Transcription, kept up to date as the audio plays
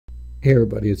Hey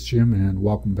everybody, it's Jim and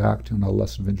welcome back to another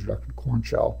lesson of Introduction to Korn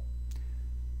Shell.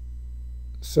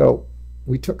 So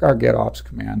we took our getOps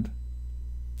command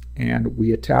and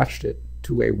we attached it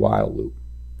to a while loop.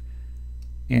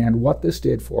 And what this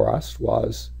did for us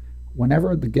was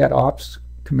whenever the getOps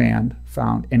command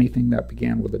found anything that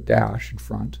began with a dash in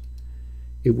front,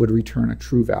 it would return a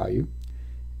true value.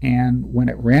 And when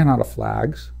it ran out of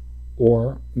flags,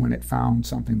 or when it found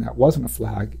something that wasn't a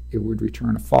flag, it would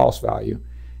return a false value.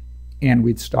 And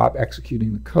we'd stop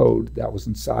executing the code that was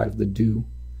inside of the do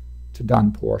to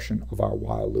done portion of our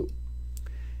while loop.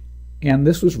 And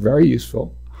this was very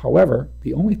useful. However,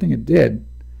 the only thing it did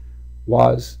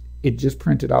was it just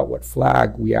printed out what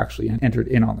flag we actually entered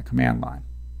in on the command line.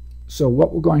 So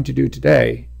what we're going to do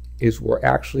today is we're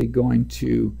actually going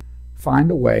to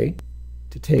find a way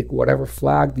to take whatever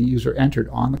flag the user entered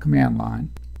on the command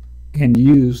line and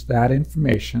use that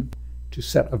information to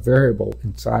set a variable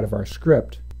inside of our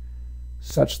script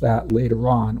such that later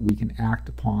on we can act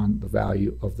upon the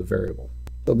value of the variable.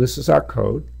 So this is our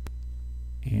code,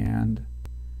 and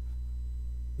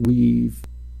we've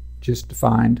just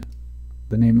defined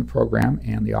the name of the program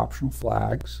and the optional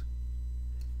flags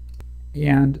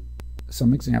and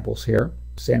some examples here,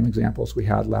 same examples we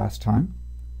had last time.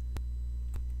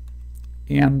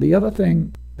 And the other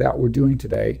thing that we're doing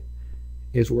today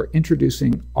is we're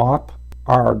introducing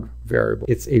OPTARG variable.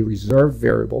 It's a reserved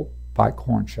variable by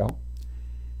Korn Shell,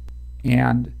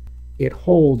 and it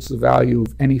holds the value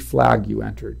of any flag you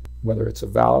entered, whether it's a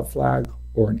valid flag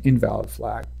or an invalid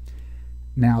flag.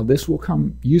 Now this will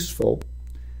come useful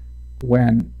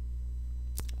when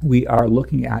we are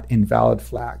looking at invalid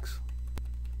flags.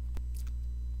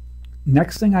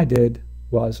 Next thing I did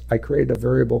was I created a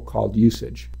variable called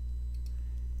usage,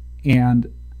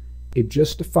 and it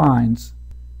just defines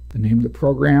the name of the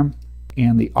program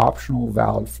and the optional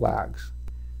valid flags.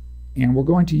 And we're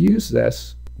going to use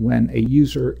this when a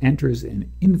user enters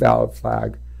an invalid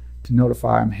flag to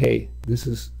notify them, hey, this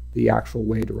is the actual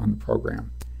way to run the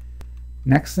program.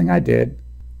 Next thing I did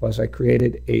was I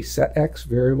created a setX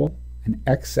variable, an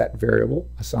XSet variable,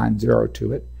 assigned 0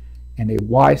 to it, and a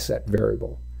YSet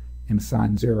variable, and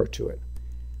assigned 0 to it.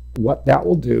 What that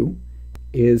will do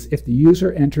is if the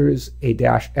user enters a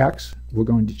 -x, we're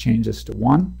going to change this to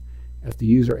 1. If the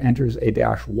user enters a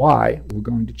 -y, we're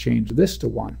going to change this to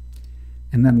 1.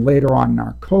 And then later on in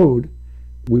our code,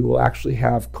 we will actually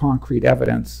have concrete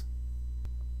evidence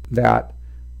that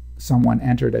someone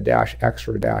entered a -x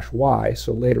or a -y.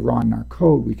 So later on in our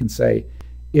code, we can say,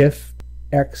 if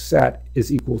XSet is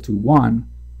equal to 1,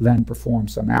 then perform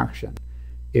some action.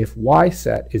 If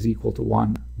YSet is equal to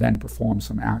 1, then perform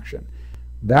some action.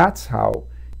 That's how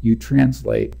you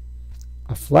translate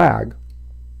a flag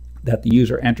that the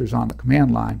user enters on the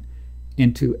command line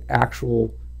into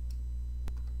actual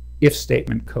if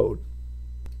statement code.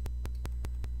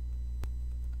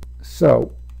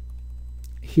 So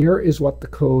here is what the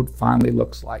code finally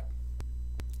looks like.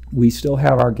 We still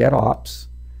have our getOps,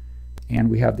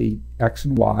 and we have the X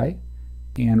and Y,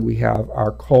 and we have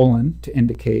our colon to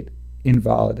indicate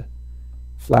invalid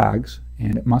flags,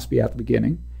 and it must be at the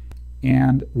beginning.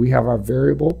 And we have our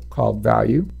variable called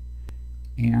value,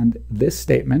 and this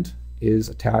statement is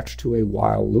attached to a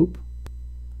while loop.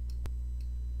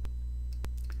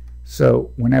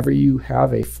 So whenever you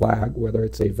have a flag, whether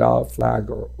it's a valid flag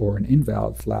or an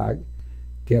invalid flag,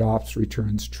 getOps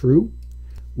returns true.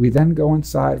 We then go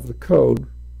inside of the code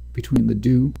between the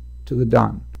do to the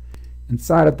done.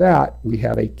 Inside of that, we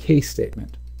have a case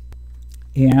statement.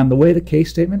 And the way the case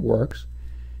statement works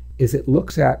is it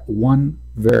looks at one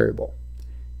variable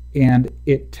and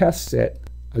it tests it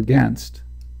against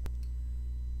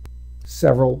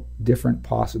several different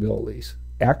possibilities,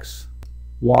 X,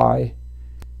 Y,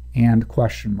 and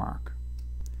question mark.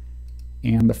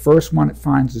 And the first one it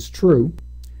finds is true.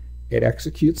 It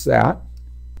executes that,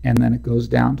 and then it goes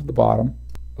down to the bottom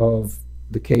of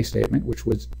the case statement, which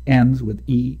ends with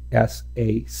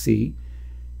esac,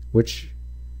 which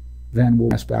then will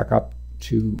mess back up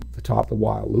to the top of the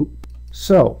while loop.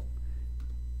 So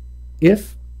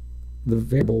if the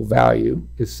variable value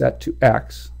is set to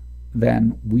X,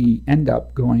 then we end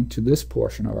up going to this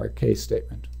portion of our case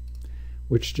statement,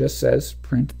 which just says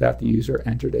print that the user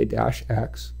entered a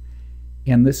 -x,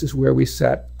 and this is where we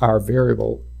set our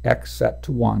variable X set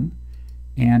to 1.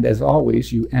 And as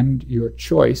always, you end your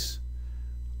choice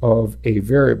of a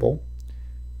variable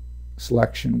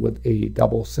selection with a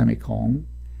double semicolon.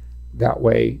 That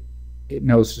way it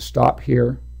knows to stop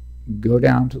here, go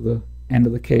down to the end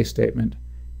of the case statement,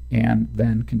 and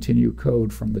then continue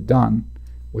code from the done,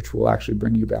 which will actually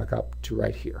bring you back up to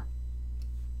right here.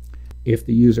 If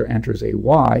the user enters a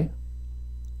Y,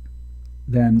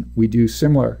 then we do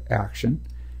similar action.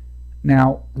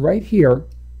 Now, right here,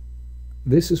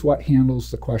 this is what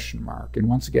handles the question mark. And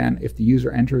once again, if the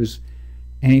user enters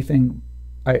anything,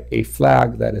 a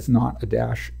flag that is not a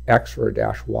 -x or a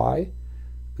 -y,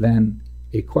 then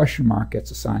a question mark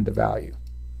gets assigned a value.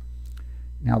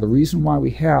 Now, the reason why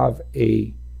we have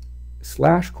a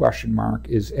 /question mark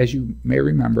is, as you may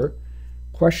remember,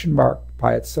 question mark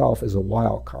by itself is a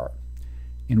wildcard.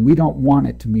 And we don't want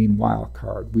it to mean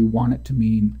wildcard. We want it to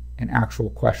mean an actual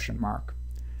question mark.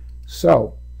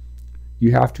 So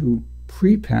you have to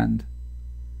prepend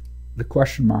the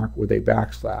question mark with a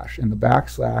backslash, and the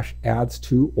backslash adds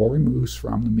to or removes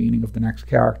from the meaning of the next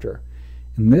character.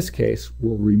 In this case,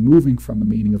 we're removing from the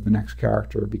meaning of the next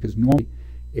character because normally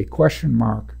a question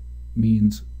mark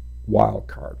means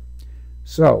wildcard.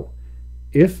 So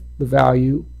if the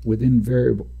value within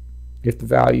value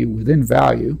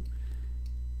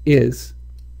is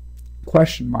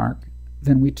question mark,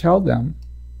 then we tell them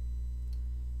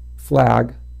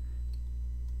flag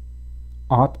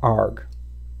OPTARG.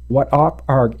 What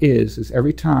OPTARG is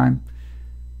every time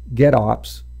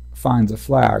getOps finds a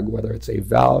flag, whether it's a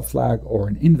valid flag or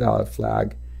an invalid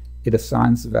flag, it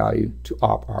assigns the value to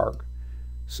OPTARG.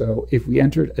 So if we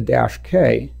entered a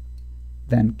 -k,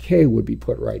 then k would be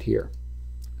put right here.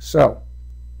 So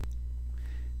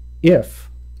if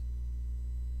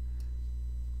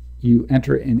you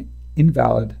enter an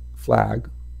invalid flag,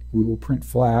 we will print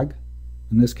flag.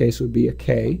 In this case, it would be a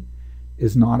k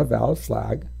is not a valid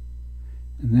flag.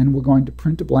 And then we're going to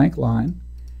print a blank line.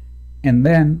 And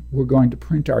then we're going to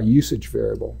print our usage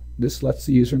variable. This lets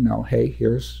the user know, hey,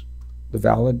 here's the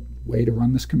valid way to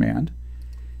run this command.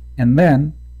 And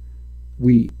then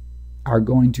we are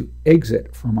going to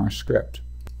exit from our script.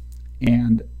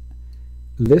 And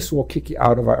this will kick you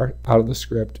out of the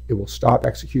script. It will stop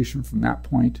execution from that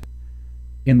point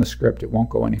in the script. It won't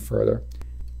go any further.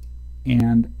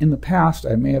 And in the past,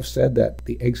 I may have said that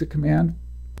the exit command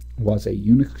was a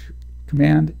Unix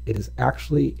command. It is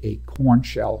actually a Korn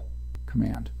Shell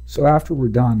command. So after we're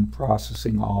done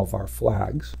processing all of our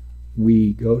flags,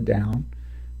 we go down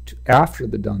to after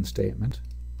the done statement.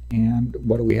 And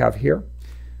what do we have here?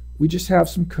 We just have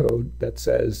some code that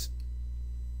says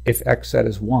if XSet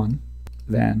is 1,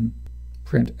 then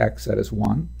print XSet is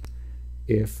 1.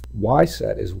 If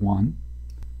YSet is 1,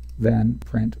 then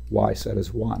print YSet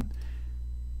is 1.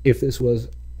 If this was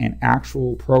an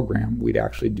actual program, we'd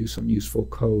actually do some useful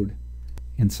code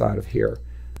inside of here.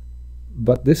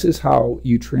 But this is how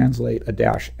you translate a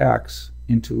 -x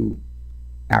into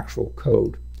actual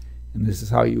code. And this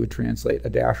is how you would translate a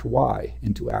 -y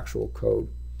into actual code.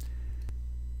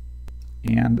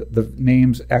 And the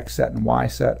names XSet and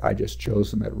YSet, I just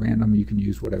chose them at random. You can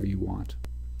use whatever you want.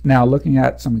 Now, looking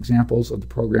at some examples of the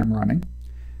program running,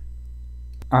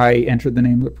 I entered the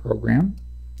name of the program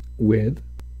with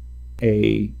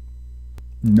a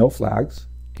no flags,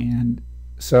 and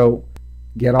so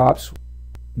getOps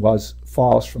was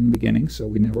false from the beginning, so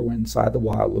we never went inside the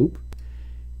while loop.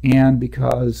 And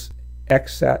because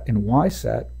XSet and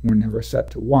YSet were never set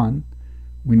to 1,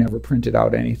 we never printed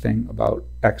out anything about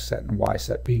XSet and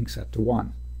YSet being set to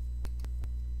 1.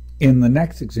 In the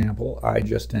next example, I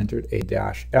just entered a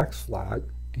 -x flag,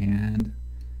 and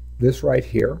this right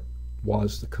here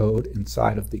was the code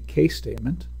inside of the case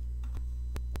statement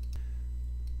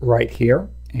right here.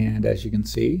 And as you can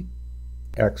see,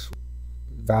 X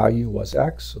value was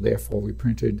X, so therefore we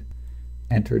printed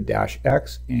entered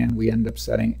 -x, and we ended up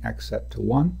setting XSet to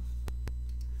 1.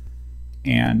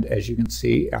 And as you can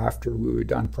see, after we were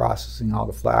done processing all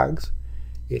the flags,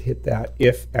 it hit that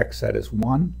if XSet is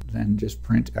 1, then just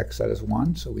print XSet is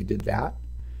 1, so we did that.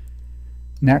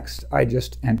 Next, I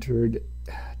just entered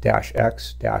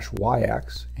 -x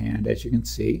 -yx, and as you can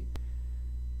see,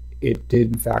 it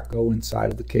did in fact go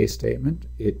inside of the case statement.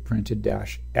 It printed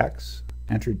 -x,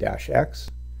 entered -x,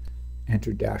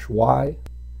 entered -y,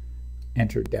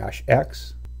 entered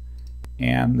 -x,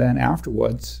 and then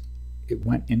afterwards it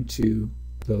went into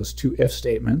those two if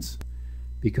statements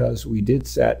because we did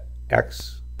set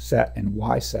XSet and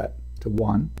YSet to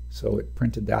 1, so it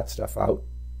printed that stuff out.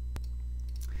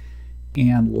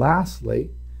 And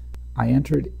lastly, I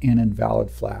entered an invalid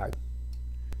flag.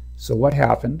 So what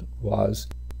happened was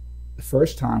the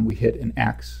first time we hit an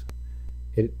X,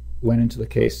 it went into the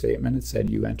case statement. It said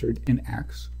you entered an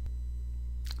X.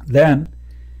 Then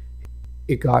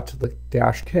it got to the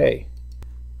 -k,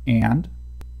 and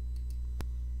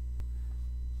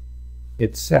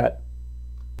it set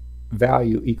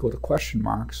value equal to question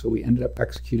mark, so we ended up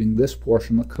executing this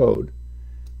portion of the code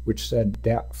which said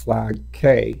that flag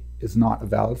K is not a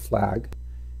valid flag.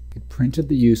 It printed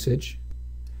the usage,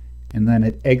 and then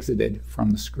it exited from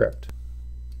the script.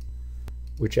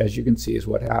 which as you can see is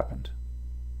what happened.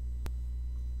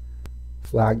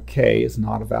 Flag K is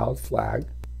not a valid flag,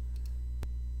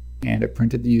 and it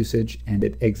printed the usage and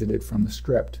it exited from the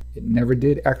script. It never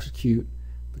did execute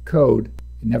the code.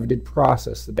 It never did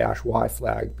process the -y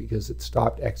flag because it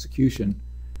stopped execution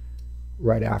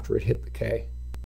right after it hit the K.